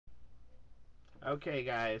Okay,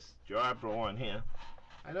 guys, joeabro1 here.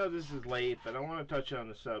 I know this is late, but I want to touch on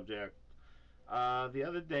the subject. The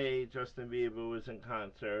other day, Justin Bieber was in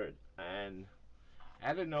concert, and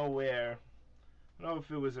out of nowhere, I don't know if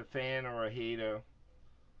it was a fan or a hater,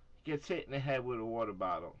 he gets hit in the head with a water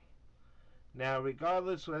bottle. Now,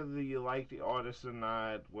 regardless whether you like the artist or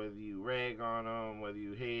not, whether you rag on him, whether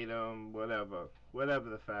you hate him, whatever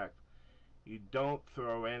the fact, you don't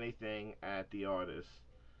throw anything at the artist.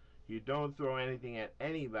 You don't throw anything at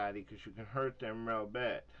anybody because you can hurt them real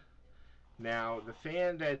bad. Now, the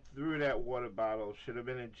fan that threw that water bottle should have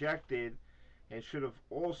been ejected and should have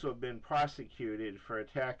also been prosecuted for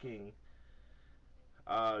attacking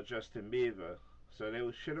Justin Bieber. So they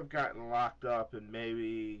should have gotten locked up and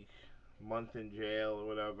maybe a month in jail or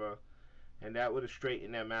whatever, and that would have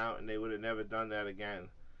straightened them out, and they would have never done that again.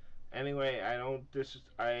 Anyway, I don't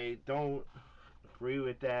agree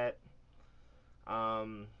with that.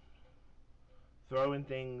 Um, Throwing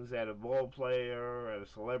things at a ball player, at a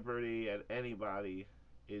celebrity, at anybody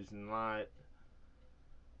is not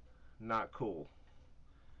cool.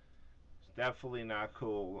 It's definitely not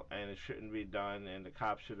cool, and it shouldn't be done, and the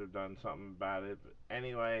cops should have done something about it. But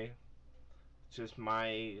anyway, it's just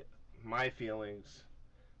my feelings,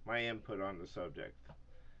 my input on the subject.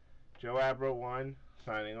 joeabro1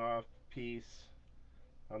 signing off. Peace.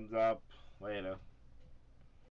 Thumbs up. Later.